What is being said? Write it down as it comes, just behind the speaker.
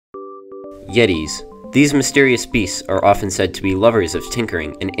YETIs. These mysterious beasts are often said to be lovers of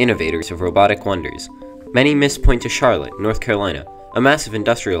tinkering and innovators of robotic wonders. Many myths point to Charlotte, North Carolina, a massive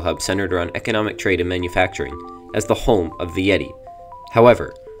industrial hub centered around economic trade and manufacturing, as the home of the YETI.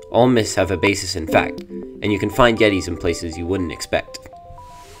 However, all myths have a basis in fact, and you can find YETIs in places you wouldn't expect.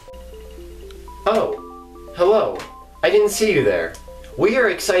 Oh, hello. I didn't see you there. We are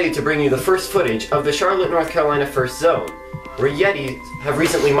excited to bring you the first footage of the Charlotte, North Carolina First Zone, where YETIs have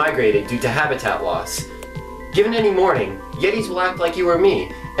recently migrated due to habitat loss. Given any morning, YETIs will act like you or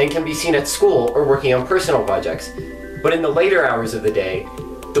me, and can be seen at school or working on personal projects. But in the later hours of the day,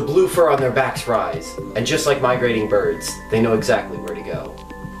 the blue fur on their backs rise, and just like migrating birds, they know exactly where to go.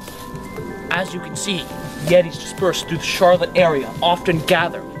 As you can see, YETIs dispersed through the Charlotte area often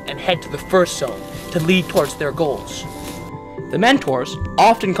gather and head to the first zone to lead towards their goals. The mentors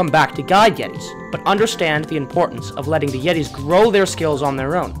often come back to guide YETIs, but understand the importance of letting the YETIs grow their skills on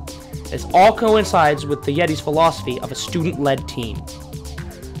their own. This all coincides with the YETI's philosophy of a student-led team.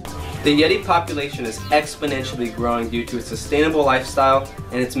 The YETI population is exponentially growing due to its sustainable lifestyle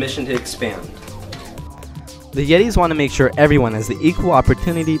and its mission to expand. The YETIs want to make sure everyone has the equal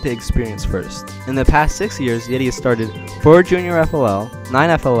opportunity to experience FIRST. In the past 6 years, YETI has started 4 junior FLL, 9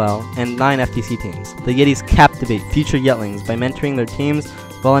 FLL, and 9 FTC teams. The YETIs captivate future Yetlings by mentoring their teams,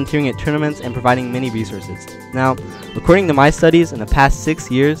 volunteering at tournaments, and providing many resources. Now, according to my studies, in the past 6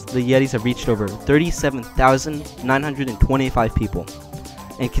 years, the YETIs have reached over 37,925 people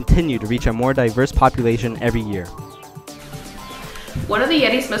and continue to reach a more diverse population every year. One of the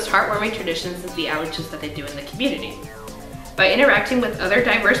YETI's most heartwarming traditions is the outreaches that they do in the community. By interacting with other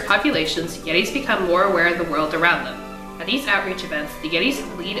diverse populations, YETIs become more aware of the world around them. At these outreach events, the YETIs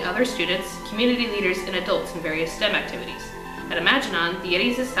lead other students, community leaders, and adults in various STEM activities. At Imaginon, the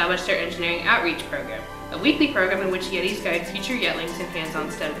YETIs established their Engineering Outreach Program, a weekly program in which YETIs guide future Yetlings in hands-on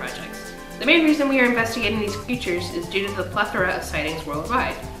STEM projects. The main reason we are investigating these creatures is due to the plethora of sightings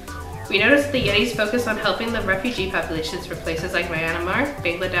worldwide. We noticed that the YETIs focus on helping the refugee populations from places like Myanmar,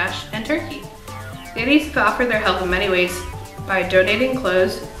 Bangladesh, and Turkey. The YETIs offer their help in many ways by donating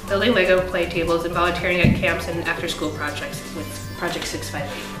clothes, building Lego play tables, and volunteering at camps and after-school projects with Project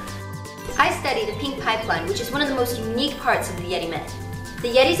 658. I study the pink pipeline, which is one of the most unique parts of the YETI myth. The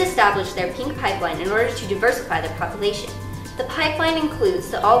YETIs established their pink pipeline in order to diversify their population. The pipeline includes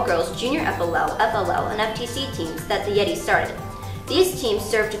the all-girls junior FLL, FLL, and FTC teams that the YETIs started. These teams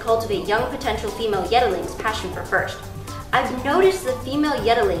serve to cultivate young potential female Yetlings' passion for FIRST. I've noticed the female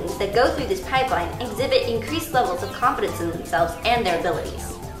Yetlings that go through this pipeline exhibit increased levels of confidence in themselves and their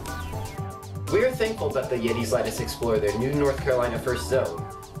abilities. We are thankful that the YETIs let us explore their new North Carolina First Zone.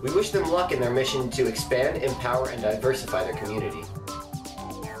 We wish them luck in their mission to expand, empower, and diversify their community.